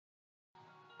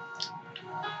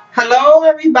Hello,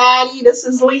 everybody. This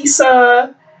is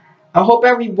Lisa. I hope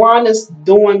everyone is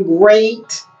doing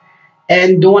great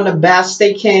and doing the best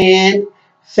they can,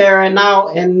 faring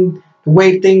out and the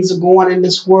way things are going in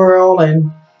this world,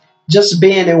 and just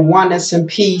being in oneness and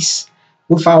peace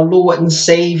with our Lord and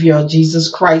Savior, Jesus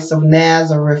Christ of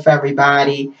Nazareth,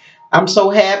 everybody. I'm so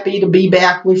happy to be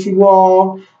back with you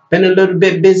all. Been a little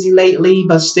bit busy lately,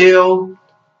 but still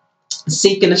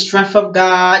seeking the strength of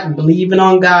God and believing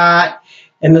on God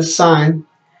and the Son.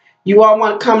 You all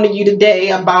want to come to you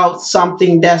today about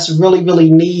something that's really,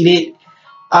 really needed.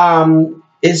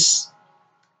 It's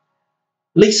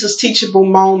Lisa's teachable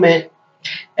moment,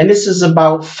 and this is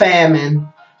about famine.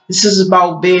 This is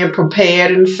about being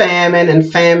prepared in famine and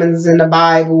famines in the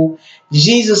Bible.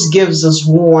 Jesus gives us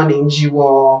warnings, you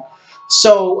all.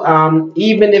 So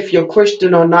even if you're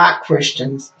Christian or not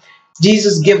Christians,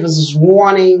 Jesus gives us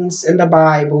warnings in the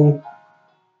Bible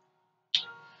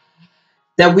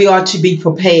that we are to be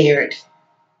prepared.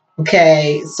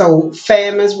 Okay, so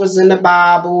famines was in the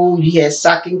Bible. You had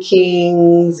Second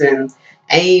Kings and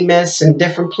Amos and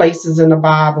different places in the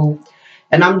Bible.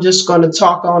 And I'm just going to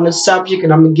talk on the subject,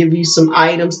 and I'm going to give you some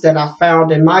items that I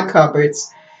found in my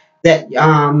cupboards that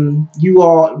you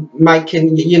all might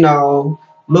can,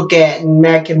 look at and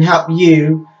that can help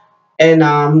you.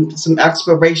 And some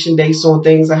expiration dates on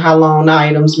things and how long the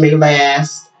items may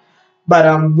last. But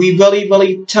we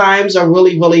really, times are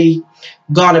really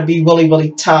gonna be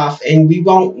really tough, and we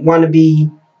won't want to be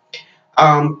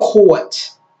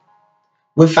caught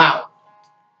without.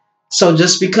 So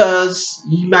just because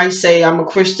you might say, I'm a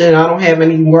Christian, I don't have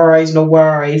any worries, no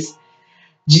worries.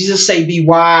 Jesus say, be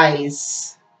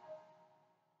wise.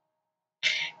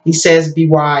 He says, be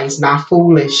wise, not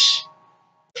foolish.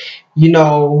 You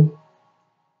know,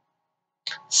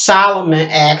 Solomon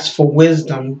asked for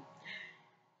wisdom.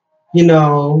 You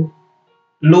know,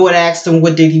 Lord asked him,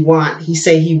 what did he want? He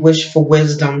said he wished for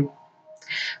wisdom.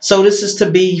 So this is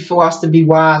for us to be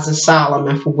wise as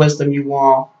Solomon, for wisdom, you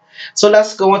all. So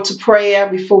let's go into prayer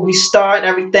before we start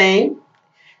everything.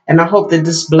 And I hope that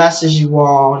this blesses you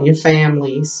all and your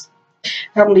families.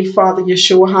 Heavenly Father,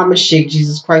 Yeshua HaMashiach,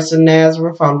 Jesus Christ of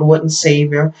Nazareth, our Lord and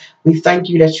Savior, we thank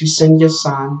you that you send your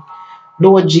Son.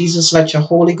 Lord Jesus, let your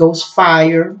Holy Ghost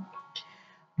fire,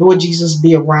 Lord Jesus,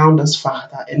 be around us,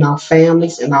 Father, in our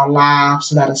families, in our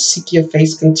lives. Let us seek your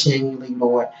face continually,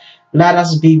 Lord. Let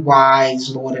us be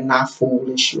wise, Lord, and not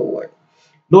foolish, Lord.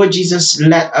 Lord Jesus,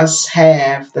 let us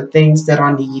have the things that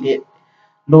are needed,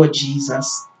 Lord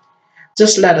Jesus.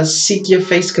 Just let us seek your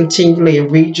face continually and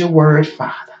read your word,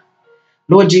 Father.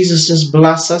 Lord Jesus, just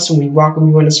bless us, and we welcome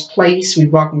you in this place. We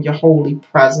welcome your holy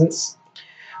presence.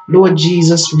 Lord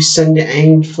Jesus, we send the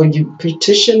angel for you,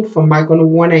 petition for Michael and the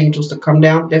warring angels to come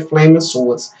down with their flaming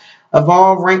swords of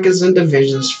all rankings and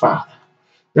divisions, Father.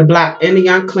 To block any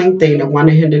unclean thing that want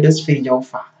to hinder this video,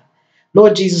 Father.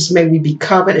 Lord Jesus, may we be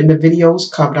covered in the videos,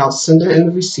 covered our sender and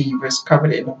the receivers,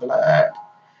 covered in the blood.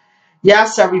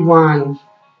 Yes, everyone,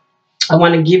 I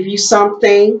want to give you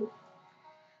something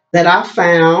that I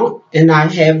found, and I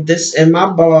have this in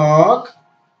my blog.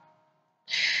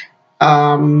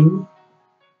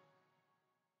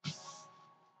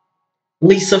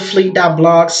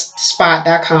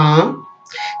 LisaFleet.blogspot.com.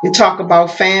 You talk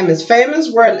about famines.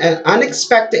 Famines were an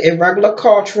unexpected, irregular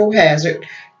cultural hazard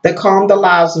that calmed the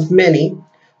lives of many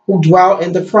who dwelt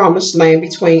in the Promised Land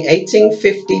between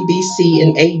 1850 BC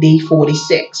and AD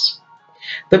 46.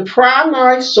 The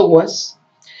primary source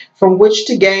from which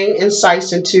to gain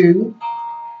insights into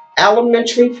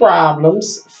elementary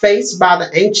problems faced by the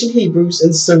ancient Hebrews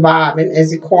in surviving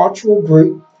as a cultural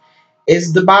group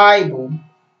is the Bible.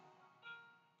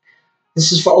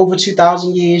 This is for over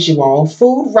 2,000 years, you all.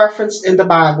 Food referenced in the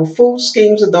Bible. Food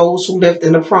schemes of those who lived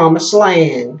in the Promised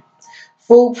Land.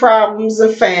 Food problems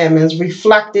and famines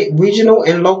reflected regional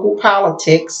and local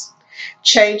politics,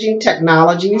 changing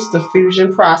technologies,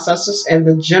 diffusion processes, and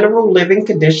the general living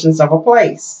conditions of a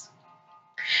place.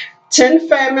 10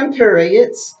 famine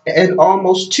periods and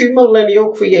almost 2 millennia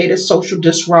created social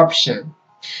disruption.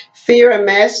 Fear and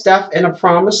mass death in a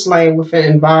Promised Land with an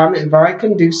environment very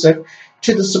conducive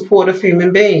to the support of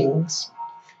human beings.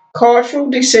 Cultural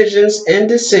decisions,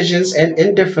 indecisions, and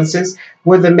indifferences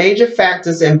were the major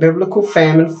factors in biblical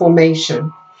famine formation.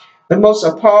 The most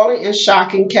appalling and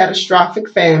shocking catastrophic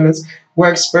famines were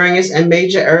experienced in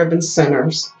major urban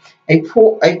centers, a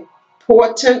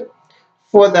portent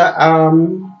for the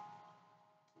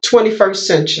 21st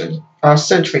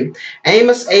century.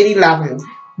 Amos 8:11.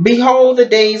 Behold, the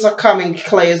days are coming,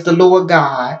 declares the Lord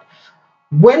God,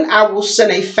 when I will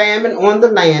send a famine on the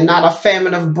land, not a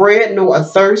famine of bread, nor a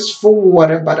thirst for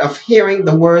water, but of hearing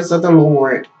the words of the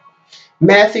Lord.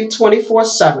 Matthew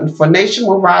 24:7. For nation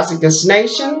will rise against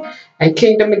nation, and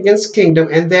kingdom against kingdom,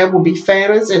 and there will be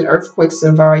famines and earthquakes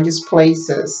in various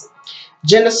places.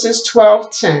 Genesis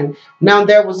 12:10. Now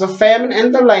there was a famine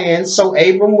in the land, so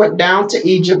Abram went down to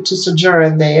Egypt to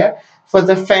sojourn there, for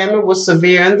the famine was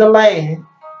severe in the land.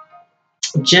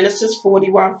 Genesis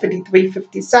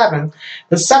 41:53-57.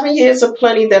 The 7 years of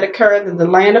plenty that occurred in the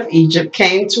land of Egypt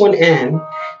came to an end,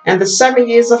 and the 7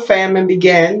 years of famine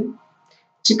began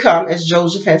to come as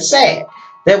Joseph had said.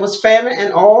 There was famine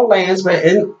in all lands, but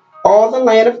in all the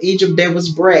land of Egypt there was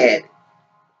bread.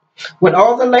 When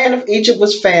all the land of Egypt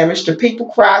was famished, the people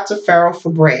cried to Pharaoh for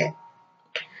bread.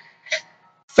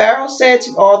 Pharaoh said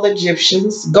to all the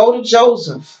Egyptians, "Go to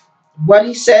Joseph. What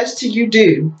he says to you,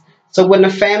 do." So when the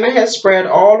famine had spread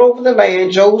all over the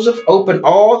land, Joseph opened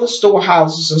all the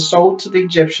storehouses and sold to the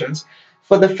Egyptians,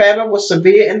 for the famine was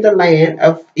severe in the land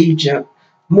of Egypt.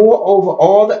 Moreover,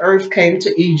 all the earth came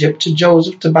to Egypt to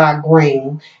Joseph to buy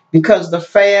grain, because the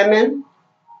famine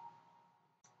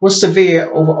was severe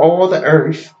over all the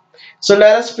earth. So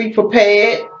let us be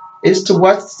prepared as to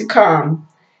what's to come.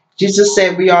 Jesus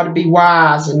said we ought to be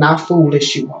wise and not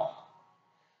foolish, you all.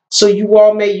 So you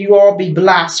all be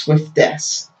blessed with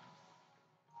this.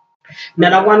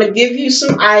 Now I want to give you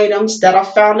some items that I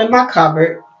found in my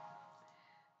cupboard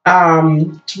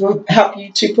to help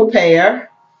you to prepare.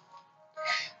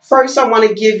 First, I want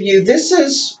to give you, this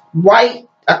is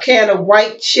a can of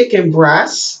white chicken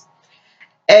breast,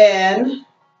 and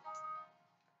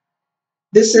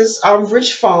this is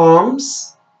Richfield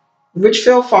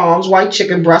Farms white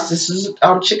chicken breast. This is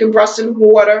chicken breast in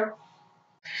water,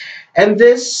 and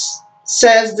this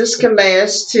says this can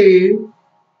last to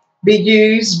be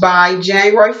used by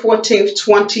January 14th,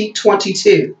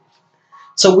 2022.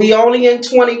 So we only in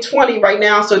 2020 right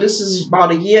now, so this is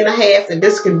about a year and a half that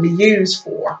this can be used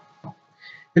for.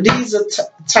 And these are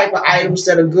type of items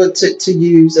that are good to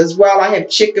use as well. I have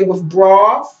chicken with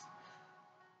broth.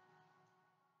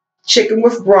 Chicken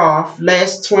with broth,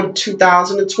 last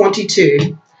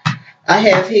 2022. I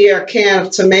have here a can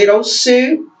of tomato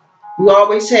soup. We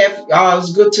always have,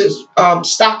 it's good to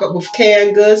stock up with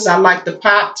canned goods. I like the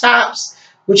pop tops,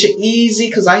 which are easy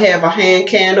because I have a hand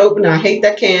can opener. I hate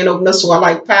that can opener, so I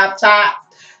like pop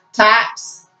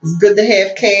tops. It's good to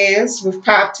have cans with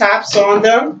pop tops on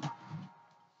them.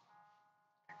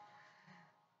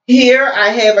 Here I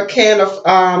have a can of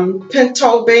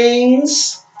pinto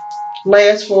beans.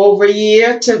 Lasts for over a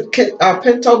year.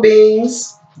 Pinto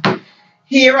beans.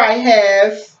 Here I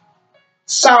have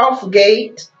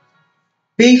Southgate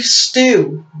beef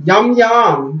stew. Yum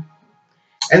yum.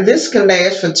 And this can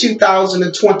last for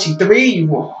 2023,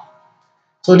 you all.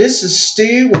 So this is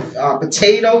stew with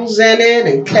potatoes in it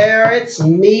and carrots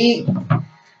and meat.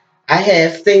 I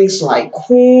have things like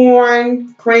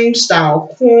corn, cream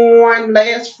style corn,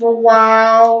 lasts for a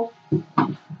while.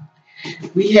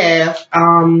 We have,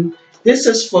 this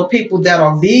is for people that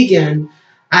are vegan.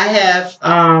 I have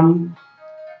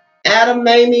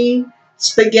edamame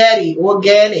spaghetti,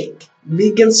 organic,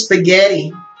 vegan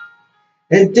spaghetti.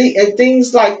 And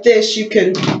things like this you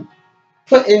can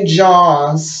put in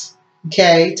jars,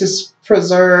 okay, to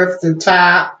preserve the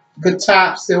top, good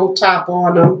top, still top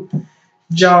on them,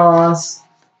 jars.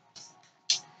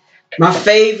 My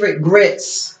favorite,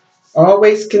 grits.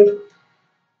 Always can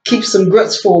keep some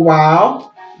grits for a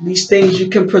while. These things you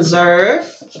can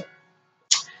preserve.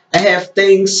 I have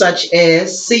things such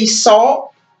as sea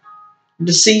salt,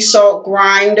 the sea salt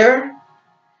grinder,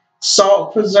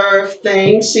 salt preserve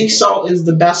things. Sea salt is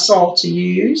the best salt to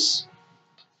use.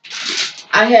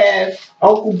 I have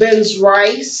Uncle Ben's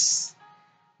rice.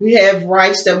 We have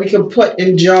rice that we can put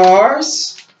in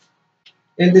jars,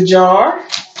 in the jar.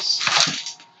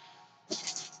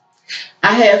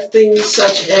 I have things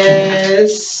such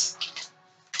as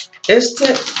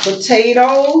instant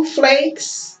potato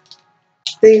flakes.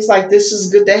 Things like this is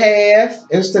good to have.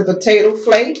 Instant potato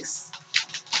flakes.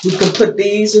 We can put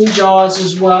these in jars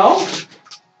as well.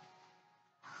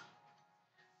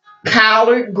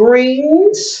 Collard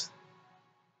greens.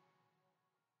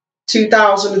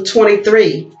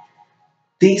 2023.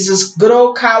 These is good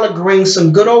old collard greens,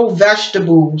 some good old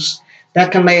vegetables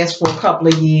that can last for a couple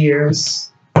of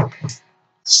years.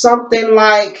 Something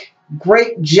like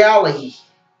grape jelly,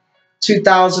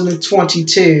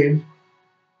 2022.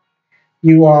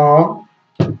 You all.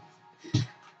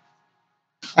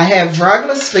 I have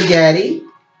regular spaghetti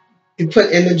you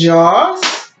put in the jars.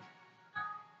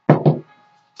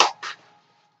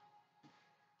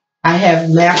 I have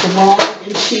macaroni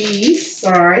and cheese.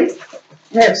 Sorry.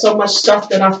 I have so much stuff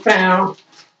that I found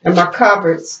in my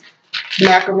cupboards.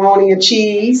 macaroni and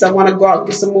cheese. I want to go out and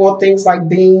get some more things like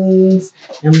beans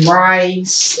and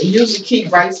rice. I usually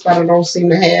keep rice, but I don't seem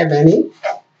to have any.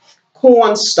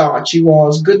 Cornstarch, you all.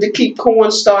 It's good to keep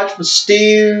cornstarch for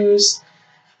stews.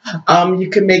 You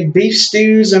can make beef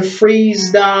stews and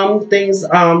freeze them. Things,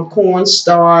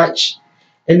 cornstarch.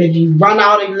 And if you run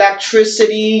out of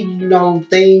electricity, you know,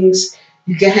 things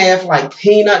you can have like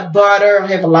peanut butter. I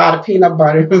have a lot of peanut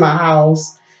butter in my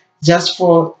house just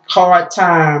for hard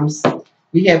times.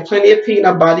 We have plenty of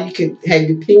peanut butter. You can have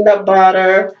your peanut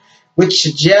butter with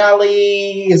your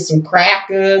jelly and some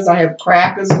crackers. I have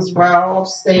crackers as well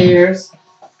upstairs.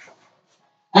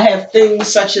 I have things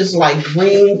such as like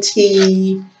green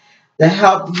tea that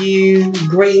help you,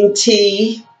 green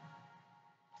tea,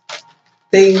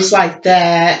 things like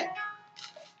that.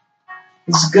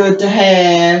 It's good to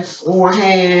have on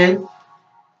hand.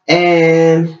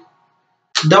 And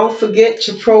don't forget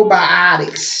your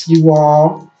probiotics, you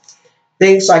all.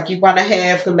 Things like you want to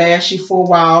have to last you for a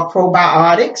while.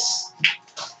 Probiotics,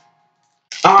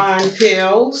 iron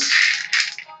pills.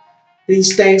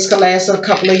 These things can last a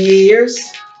couple of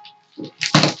years.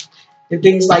 And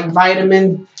things like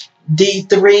vitamin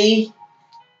D3,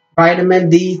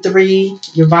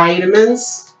 your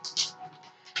vitamins.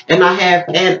 And I have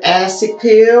antacid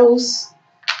pills.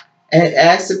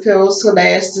 Antacid pills to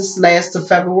last to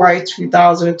February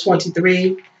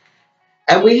 2023.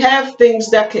 And we have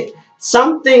things that can,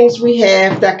 some things we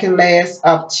have that can last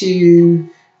up to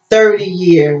 30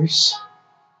 years.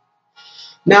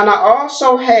 Now I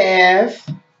also have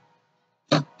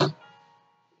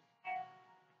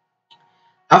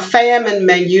a famine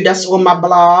menu that's on my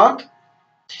blog.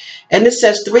 And it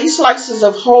says 3 slices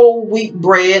of whole wheat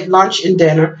bread, lunch and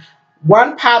dinner,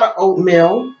 1 pot of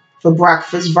oatmeal for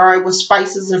breakfast, varied with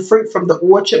spices and fruit from the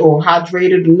orchard or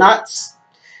hydrated nuts.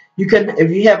 You can, if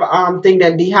you have a thing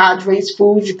that dehydrates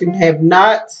food, you can have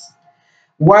nuts.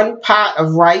 1 pot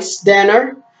of rice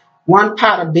dinner, 1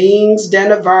 pot of beans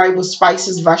dinner, varied with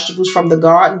spices, vegetables from the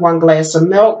garden, 1 glass of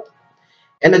milk.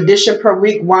 In addition, per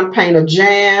week, 1 pint of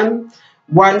jam,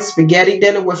 1 spaghetti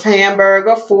dinner with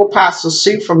hamburger, 4 pots of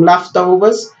soup from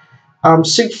leftovers,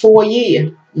 soup for a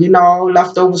year, you know,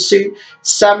 leftover soup,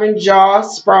 7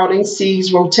 jars, sprouting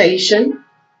seeds rotation,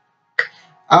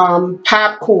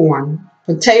 popcorn,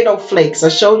 potato flakes. I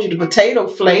showed you the potato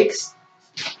flakes.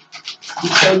 I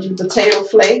showed you the potato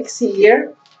flakes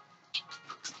here.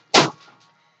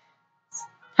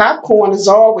 Popcorn is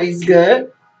always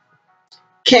good.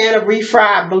 Can of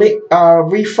refried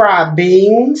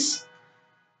beans.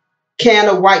 Can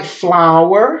of white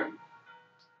flour.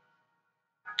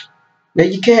 Now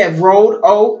you can have rolled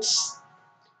oats.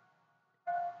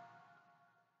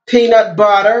 Peanut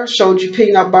butter. Showed you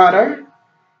peanut butter.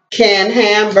 Canned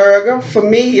hamburger. For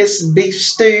me, it's beef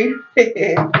stew.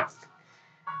 The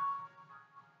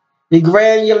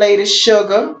granulated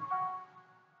sugar.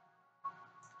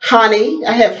 Honey.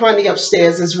 I have honey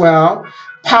upstairs as well.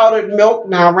 Powdered milk.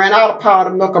 Now I ran out of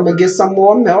powdered milk. I'm going to get some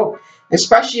more milk.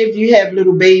 Especially if you have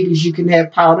little babies, you can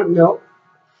have powdered milk,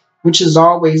 which is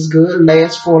always good.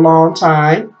 Lasts for a long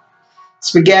time.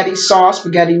 Spaghetti sauce,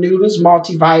 spaghetti noodles,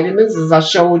 multivitamins, as I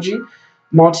showed you.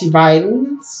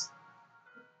 Multivitamins.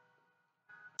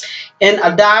 In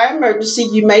a dire emergency,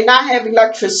 you may not have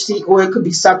electricity or it could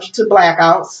be subject to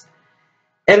blackouts.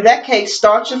 In that case,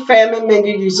 start your famine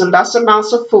menu using less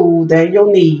amounts of food than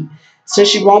you'll need,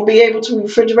 since you won't be able to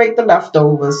refrigerate the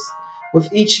leftovers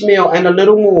with each meal and a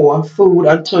little more food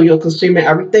until you're consuming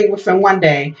everything within 1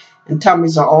 day and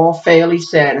tummies are all fairly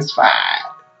satisfied.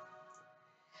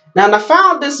 Now, I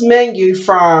found this menu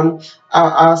from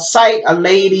a site, a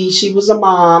lady, she was a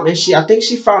mom, and I think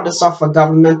she found this off a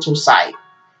governmental site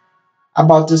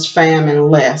about this famine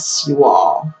list, you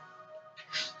all.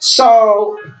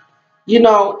 So, you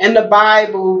know, in the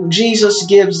Bible, Jesus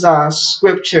gives us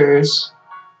scriptures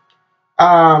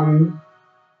in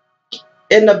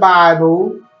the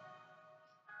Bible,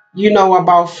 you know,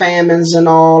 about famines and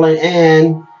all,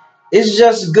 and it's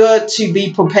just good to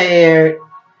be prepared.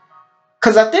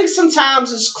 Because I think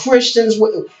sometimes as Christians,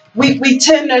 we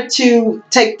tend to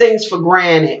take things for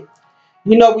granted.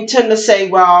 You know, we tend to say,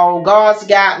 well, God's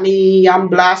got me, I'm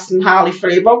blessed and highly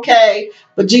favored. Okay,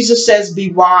 but Jesus says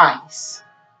be wise.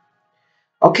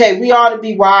 Okay, we ought to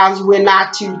be wise. We're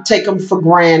not to take them for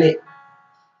granted.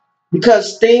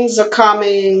 Because things are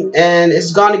coming and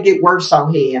it's going to get worse out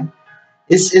here.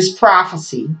 It's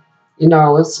prophecy. You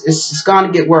know, it's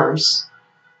going to get worse.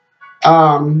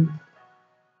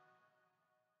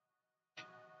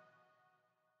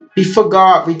 Before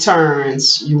God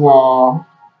returns, you all.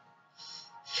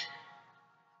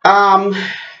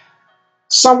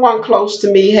 Someone close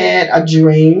to me had a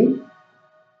dream.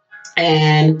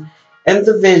 And in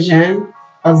the vision,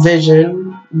 a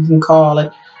vision, you can call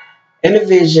it, in the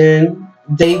vision,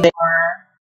 they were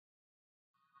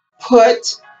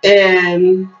put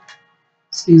in,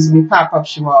 excuse me,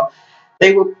 pop-ups you all.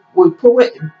 They were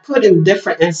put in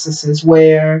different instances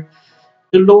where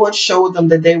the Lord showed them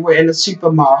that they were in a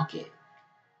supermarket.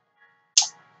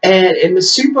 And in the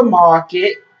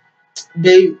supermarket,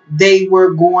 they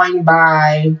were going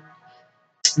by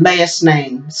last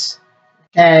names.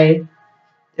 Okay.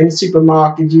 In the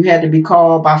supermarket, you had to be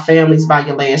called by families by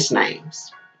your last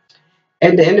names.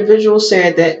 And the individual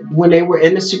said that when they were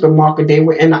in the supermarket, they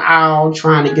were in the aisle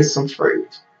trying to get some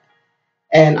fruit.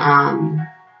 And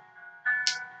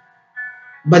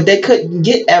but they couldn't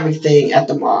get everything at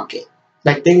the market.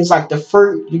 Like things like the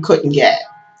fruit you couldn't get.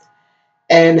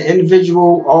 And the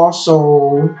individual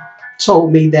also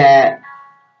told me that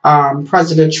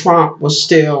President Trump was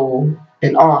still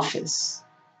in office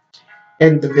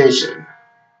in the vision.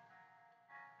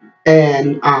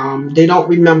 And they don't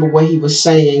remember what he was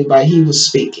saying, but he was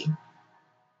speaking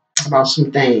about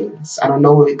some things. I don't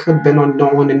know, it could have been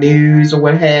on the news or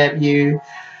what have you.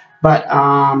 But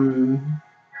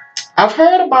I've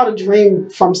heard about a dream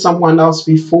from someone else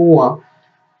before.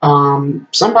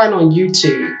 Somebody on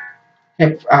YouTube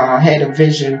had a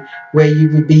vision where you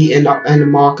would be in the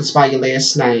markets by your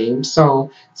last name.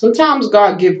 So sometimes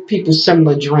God gives people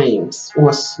similar dreams,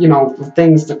 or for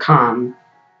things to come.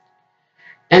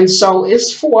 And so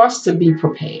it's for us to be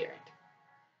prepared.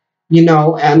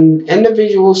 And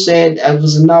individual said it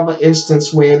was another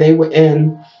instance where they were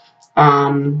in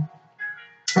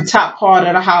the top part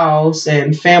of the house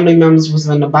and family members was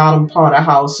in the bottom part of the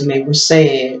house and they were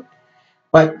sad.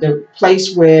 But the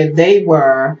place where they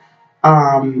were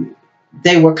kind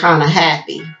of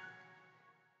happy.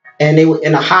 And they were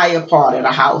in a higher part of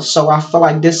the house. So I feel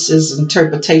like this is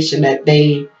interpretation that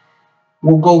they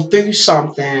will go through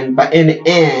something, but in the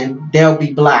end, they'll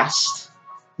be blessed.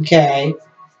 Okay?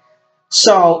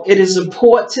 So it is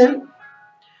important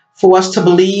for us to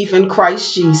believe in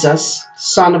Christ Jesus,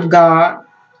 Son of God.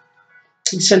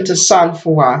 He sent His Son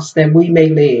for us that we may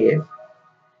live.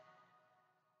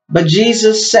 But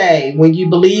Jesus say, when you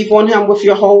believe on Him with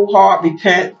your whole heart,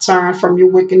 repent, turn from your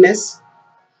wickedness,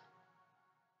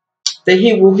 that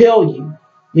He will heal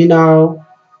you.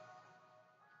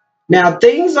 Now,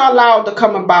 things are allowed to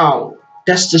come about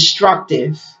that's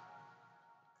destructive.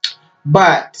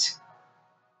 But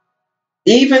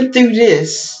even through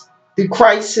this, through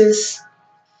crisis,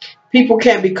 people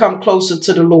can become closer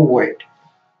to the Lord.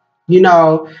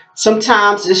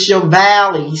 Sometimes it's your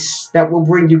valleys that will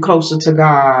bring you closer to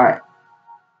God.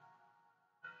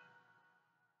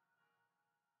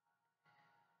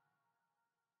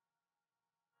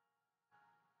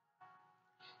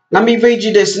 Let me read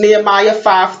you this, Nehemiah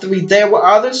 5:3. There were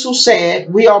others who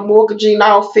said, we are mortgaging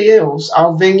our fields,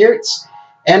 our vineyards,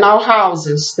 and our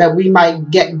houses that we might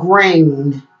get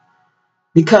grain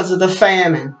because of the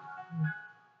famine.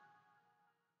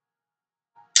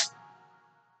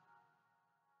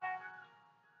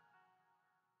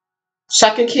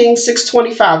 2 Kings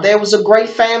 6:25. There was a great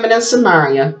famine in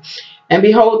Samaria, and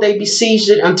behold, they besieged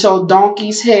it until a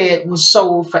donkey's head was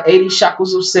sold for 80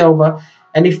 shekels of silver,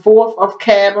 and a fourth of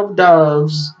calf of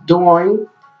doves during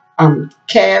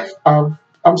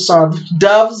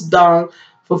dove's dung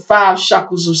for 5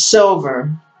 shekels of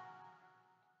silver.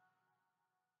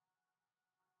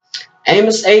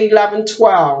 Amos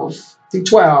 8:11-12.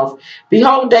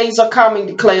 Behold, days are coming,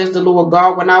 declares the Lord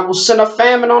God, when I will send a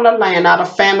famine on the land, not a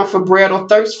famine for bread or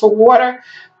thirst for water,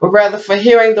 but rather for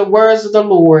hearing the words of the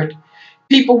Lord.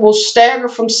 People will stagger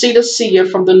from sea to sea, and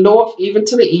from the north even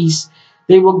to the east.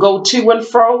 They will go to and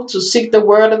fro to seek the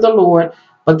word of the Lord,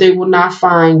 but they will not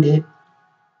find it.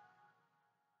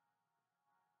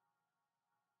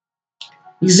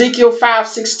 Ezekiel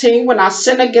 5:16. When I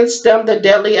send against them the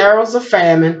deadly arrows of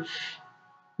famine,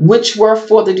 which were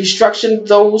for the destruction of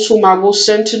those whom I will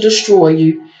send to destroy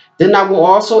you, then I will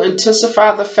also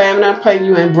intensify the famine upon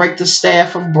you and break the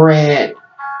staff of bread.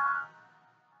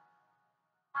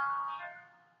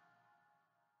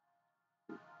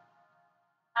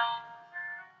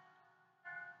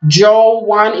 Joel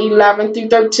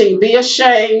 1:11-13. Be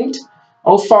ashamed,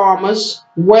 O farmers,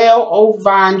 wail, O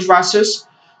vine dressers,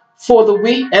 for the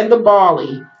wheat and the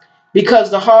barley,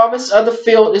 because the harvest of the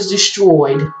field is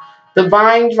destroyed. The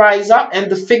vine dries up and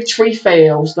the fig tree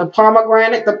fails, the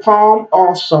pomegranate, the palm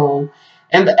also,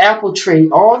 and the apple tree.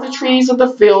 All the trees of the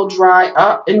field dry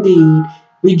up indeed.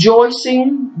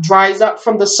 Rejoicing dries up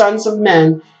from the sons of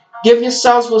men. Give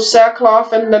yourselves with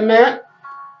sackcloth and lament,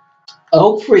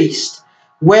 O priest.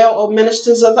 Wail, O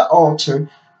ministers of the altar.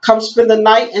 Come spend the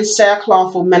night in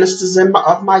sackcloth, O ministers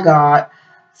of my God,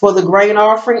 for the grain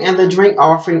offering and the drink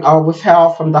offering are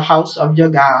withheld from the house of your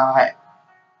God.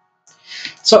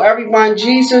 So everyone,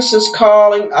 Jesus is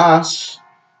calling us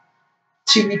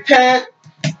to repent.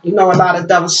 You know, a lot of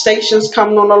devastations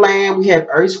coming on the land. We had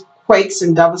earthquakes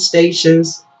and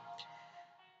devastations.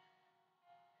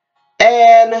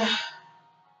 And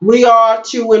we are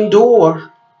to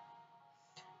endure.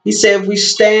 He said, if we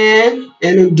stand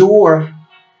and endure,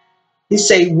 he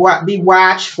said, what? Be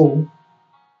watchful.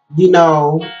 You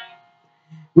know,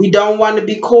 we don't want to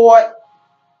be caught.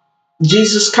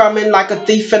 Jesus coming like a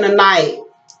thief in the night.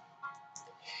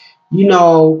 You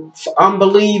know, for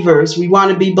unbelievers. We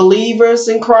want to be believers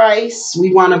in Christ.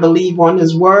 We want to believe on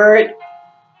his word.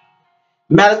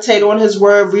 Meditate on his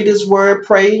word. Read his word.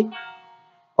 Pray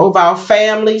over our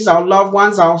families, our loved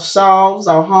ones, ourselves,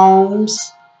 our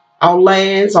homes, our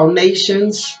lands, our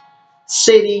nations,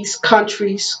 cities,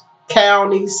 countries,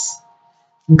 counties,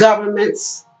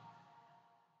 governments.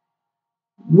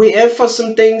 We're in for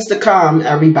some things to come,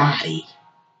 everybody.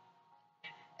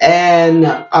 And,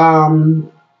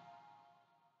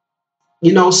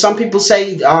 you know, some people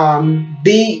say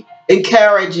be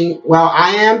encouraging. Well,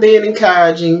 I am being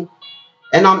encouraging,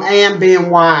 and I am being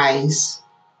wise.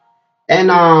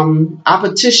 And I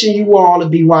petition you all to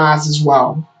be wise as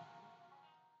well.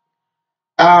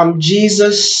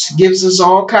 Jesus gives us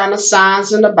all kind of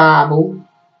signs in the Bible.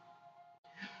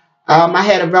 I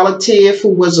had a relative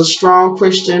who was a strong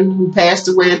Christian who passed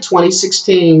away in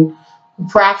 2016, who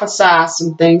prophesied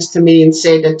some things to me and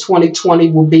said that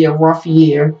 2020 will be a rough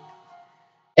year,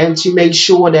 and to make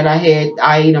sure that I had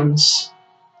items.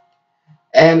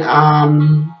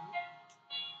 And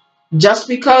just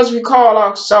because we call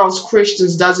ourselves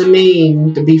Christians doesn't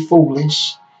mean to be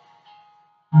foolish.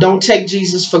 Don't take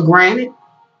Jesus for granted.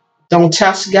 Don't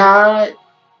test God.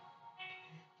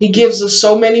 He gives us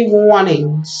so many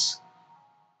warnings.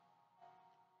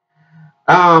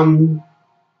 You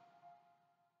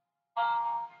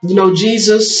know,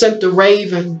 Jesus sent the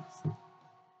raven,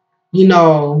 you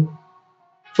know,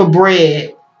 for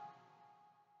bread.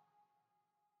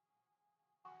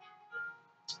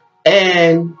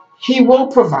 And he will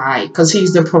provide because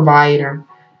he's the provider.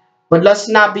 But let's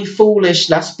not be foolish.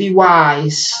 Let's be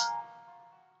wise.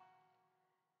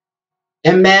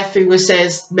 And Matthew 10,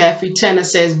 it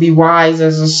says, be wise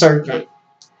as a serpent.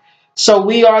 So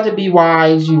we are to be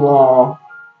wise, you all.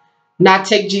 Not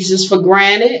take Jesus for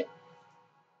granted.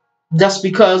 Just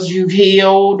because you've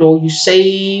healed or you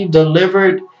saved,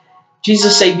 delivered.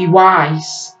 Jesus say be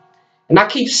wise. And I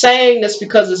keep saying this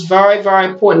because it's very, very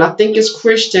important. I think as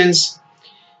Christians,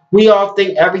 we all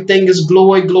think everything is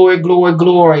glory, glory, glory,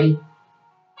 glory.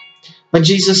 But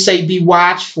Jesus say be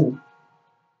watchful.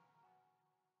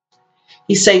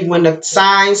 He say when the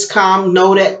signs come,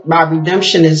 know that my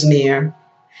redemption is near.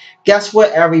 Guess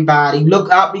what, everybody?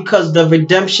 Look up because the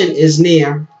redemption is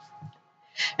near.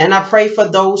 And I pray for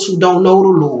those who don't know the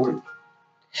Lord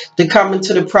to come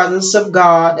into the presence of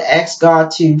God, to ask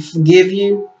God to forgive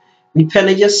you, repent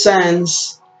of your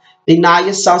sins, deny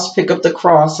yourselves, pick up the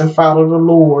cross, and follow the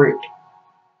Lord.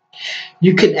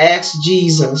 You can ask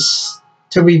Jesus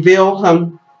to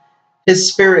reveal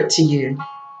his spirit to you,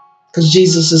 because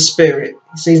Jesus is spirit.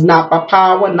 He says, not by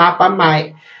power, not by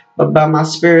might, but by my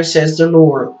spirit, says the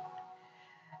Lord.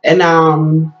 And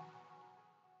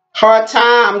hard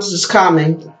times is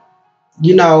coming.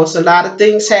 You know, it's a lot of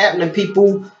things happening.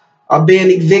 People are being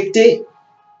evicted.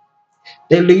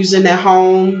 They're losing their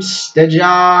homes, their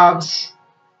jobs,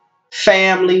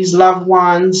 families, loved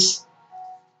ones.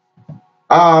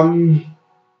 I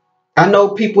know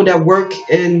people that work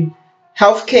in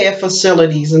healthcare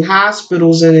facilities and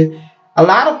hospitals, and a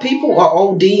lot of people are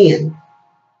ODing,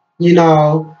 you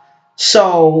know.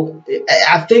 So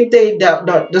I think they're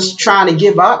just trying to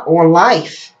give up on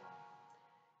life.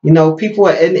 You know, people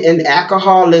are in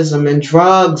alcoholism and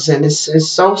drugs, and it's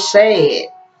so sad.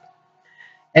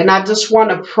 And I just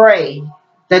want to pray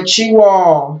that you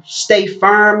all stay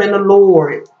firm in the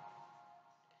Lord,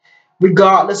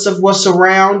 regardless of what's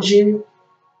around you.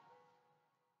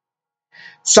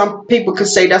 Some people could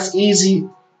say that's easy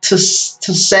to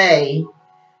say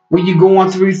when you're going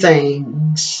through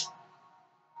things.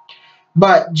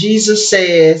 But Jesus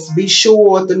says, be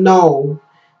sure to know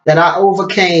that I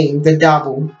overcame the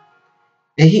devil.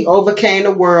 And he overcame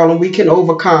the world, and we can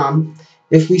overcome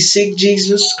if we seek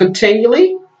Jesus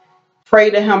continually,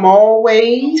 pray to him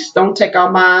always, don't take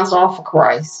our minds off of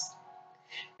Christ,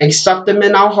 accept him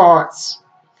in our hearts.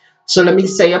 So let me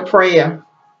say a prayer.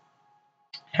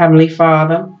 Heavenly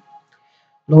Father,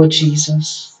 Lord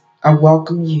Jesus, I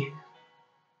welcome you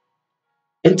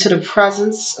into the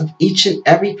presence of each and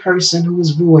every person who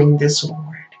is viewing this,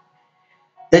 Lord,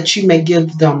 that you may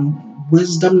give them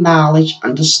wisdom, knowledge,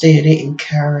 understanding, and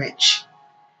courage.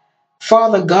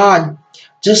 Father God,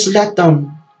 just let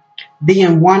them be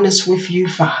in oneness with you,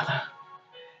 Father.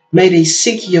 May they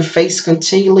seek your face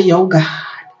continually, O God.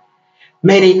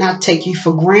 May they not take you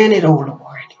for granted, O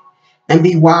Lord, and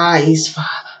be wise, Father.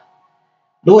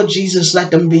 Lord Jesus,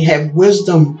 let them have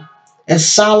wisdom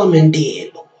as Solomon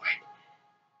did, Lord.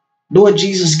 Lord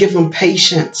Jesus, give them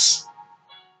patience.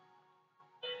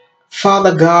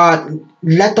 Father God,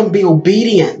 let them be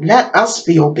obedient. Let us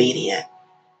be obedient.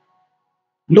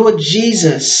 Lord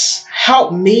Jesus,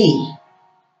 help me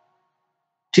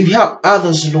to help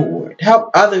others, Lord.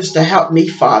 Help others to help me,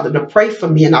 Father, to pray for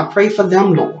me, and I pray for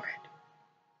them, Lord.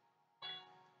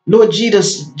 Lord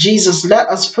Jesus, let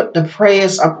us put the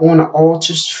prayers up on the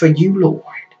altars for you, Lord.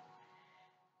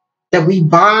 That we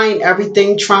bind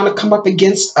everything trying to come up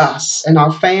against us and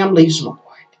our families, Lord.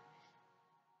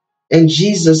 In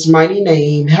Jesus' mighty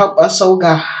name, help us, oh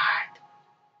God.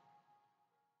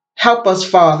 Help us,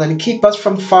 Father, to keep us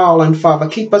from falling, Father.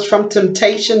 Keep us from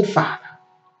temptation, Father.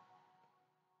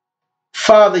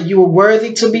 Father, you are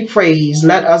worthy to be praised.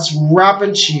 Let us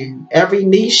reverence you. Every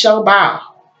knee shall bow.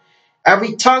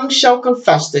 Every tongue shall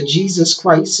confess that Jesus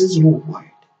Christ is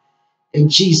Lord. In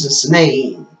Jesus'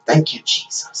 name, thank you,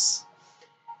 Jesus.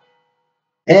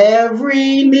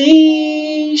 Every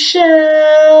knee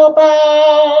shall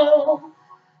bow.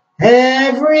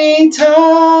 Every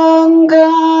tongue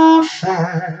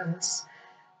confess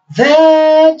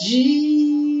that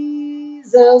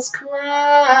Jesus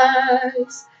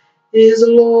Christ is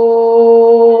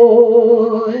Lord.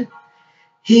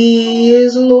 He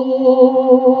is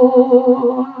Lord.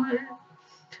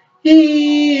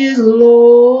 He is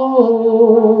Lord.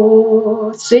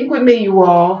 Sing with me, you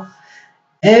all.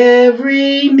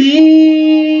 Every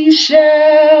knee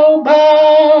shall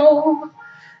bow.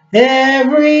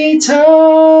 Every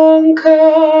tongue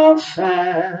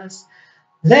confess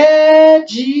that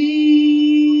Jesus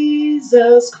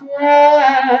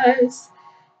Christ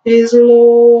is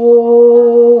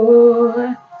Lord.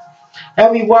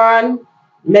 Everyone,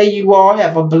 may you all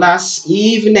have a blessed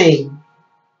evening.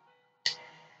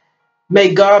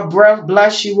 May God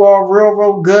bless you all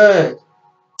real good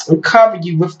and cover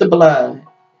you with the blood.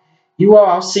 You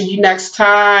all, see you next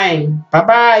time.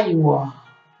 Bye-bye, you all.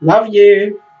 Love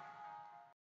you.